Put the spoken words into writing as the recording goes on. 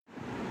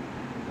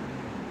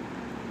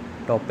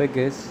Topic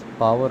is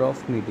power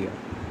of media.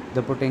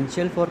 The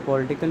potential for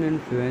political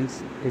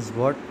influence is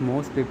what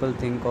most people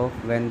think of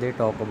when they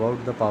talk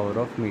about the power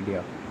of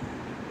media.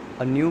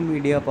 A new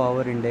media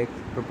power index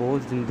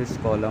proposed in this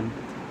column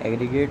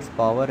aggregates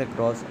power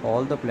across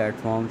all the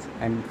platforms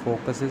and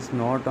focuses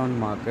not on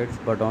markets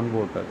but on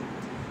voters.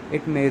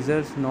 It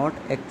measures not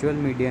actual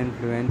media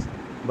influence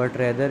but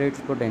rather its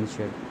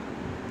potential.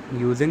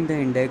 Using the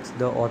index,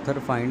 the author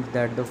finds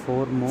that the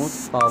four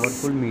most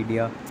powerful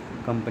media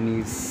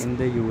companies in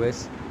the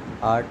US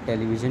are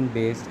television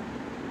based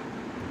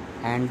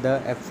and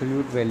the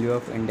absolute value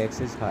of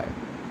index is high.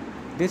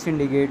 This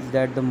indicates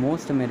that the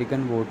most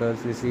American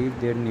voters receive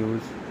their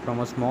news from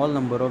a small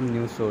number of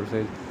news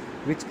sources,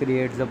 which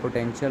creates the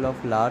potential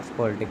of large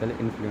political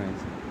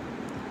influence.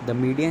 The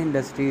media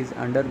industry is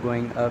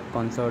undergoing a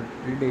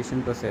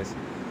consolidation process.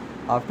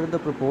 After the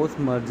proposed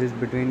mergers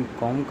between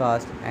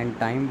Comcast and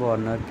Time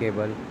Warner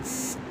Cable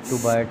to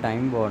buy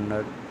Time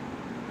Warner,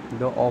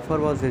 the offer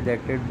was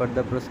rejected, but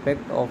the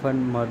prospect of a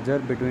merger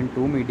between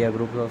two media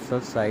groups of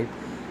such size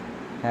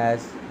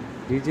has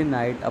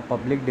reignited a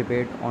public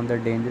debate on the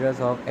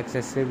dangers of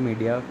excessive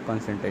media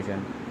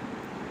concentration.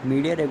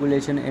 Media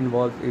regulation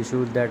involves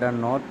issues that are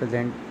not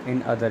present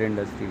in other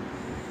industries.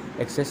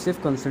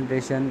 Excessive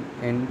concentration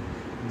in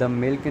the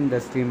milk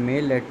industry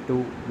may lead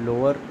to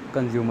lower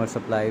consumer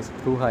supplies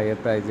through higher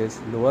prices,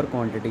 lower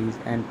quantities,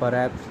 and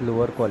perhaps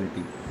lower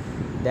quality.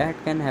 That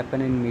can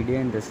happen in media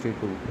industry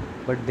too,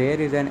 but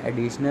there is an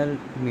additional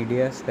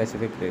media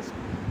specific risk,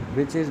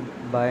 which is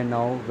by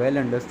now well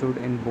understood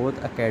in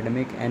both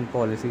academic and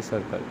policy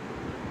circles.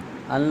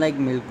 Unlike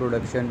milk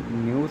production,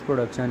 news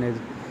production is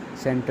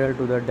central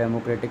to the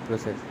democratic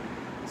process.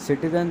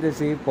 Citizens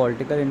receive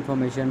political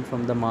information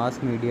from the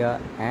mass media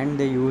and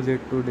they use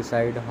it to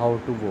decide how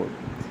to vote.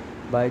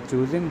 By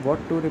choosing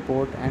what to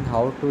report and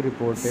how to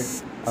report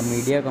it, a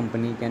media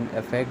company can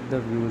affect the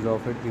views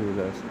of its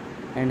users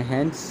and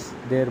hence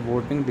their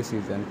voting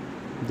decision.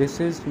 This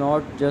is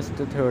not just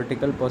a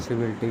theoretical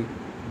possibility.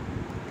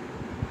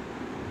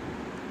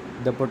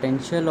 The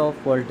potential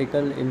of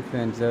political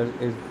influencers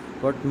is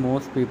what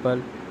most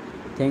people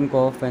think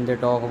of when they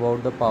talk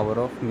about the power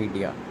of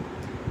media.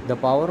 The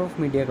power of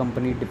media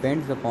company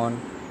depends upon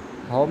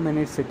how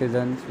many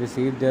citizens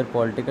receive their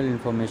political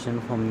information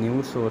from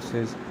news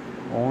sources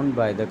owned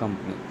by the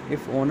company.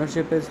 If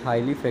ownership is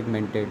highly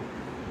fragmented,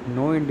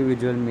 no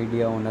individual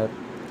media owner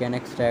can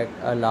extract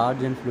a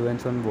large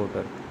influence on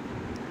voters.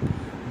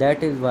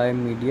 That is why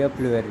media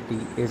plurality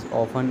is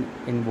often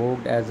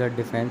invoked as a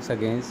defense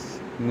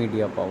against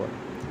media power.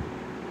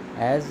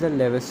 As the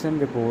Leveson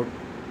report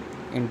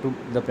into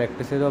the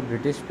practices of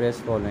British press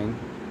following,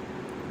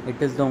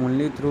 it is the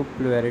only through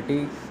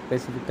plurality,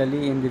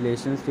 specifically in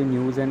relations to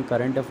news and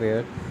current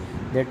affairs,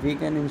 that we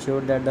can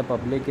ensure that the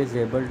public is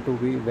able to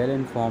be well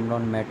informed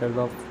on matters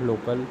of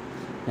local,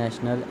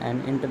 national,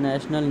 and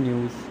international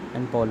news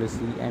and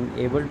policy and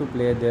able to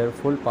play their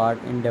full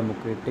part in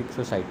democratic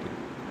society.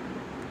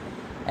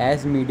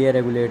 As media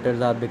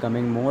regulators are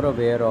becoming more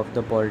aware of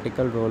the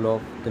political role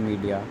of the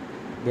media,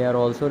 they are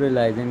also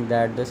realizing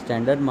that the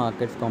standard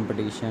markets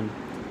competition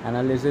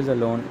analysis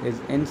alone is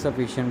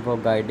insufficient for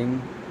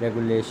guiding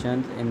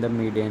regulations in the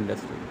media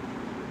industry.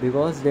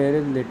 Because there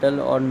is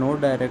little or no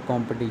direct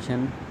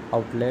competition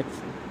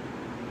outlets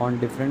on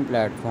different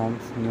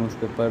platforms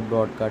newspaper,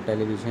 broadcast,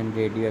 television,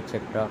 radio,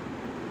 etc.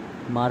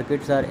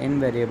 Markets are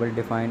invariably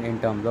defined in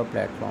terms of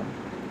platform.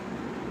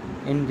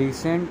 In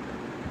recent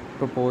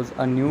propose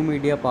a new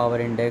media power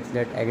index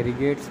that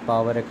aggregates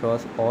power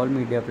across all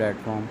media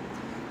platforms.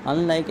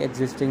 Unlike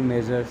existing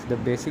measures, the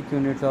basic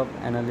units of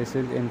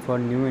analysis in for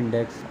new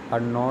index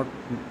are not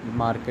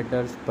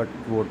marketers but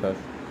voters.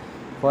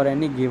 For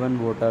any given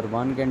voter,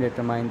 one can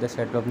determine the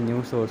set of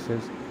news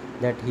sources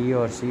that he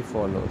or she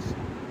follows.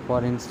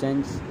 For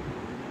instance,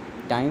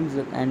 Times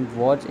and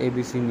watch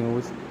ABC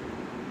News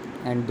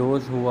and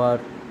those who are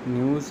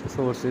news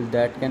sources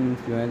that can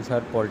influence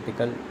her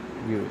political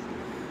views.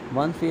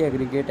 Once we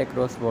aggregate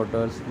across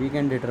voters, we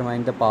can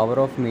determine the power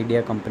of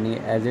media company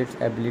as its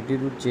ability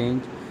to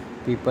change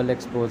people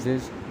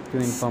exposes to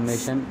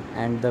information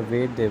and the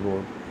way they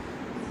vote.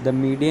 The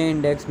media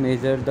index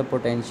measures the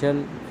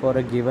potential for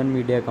a given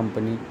media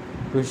company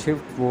to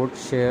shift vote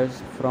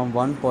shares from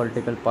one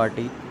political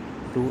party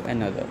to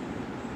another.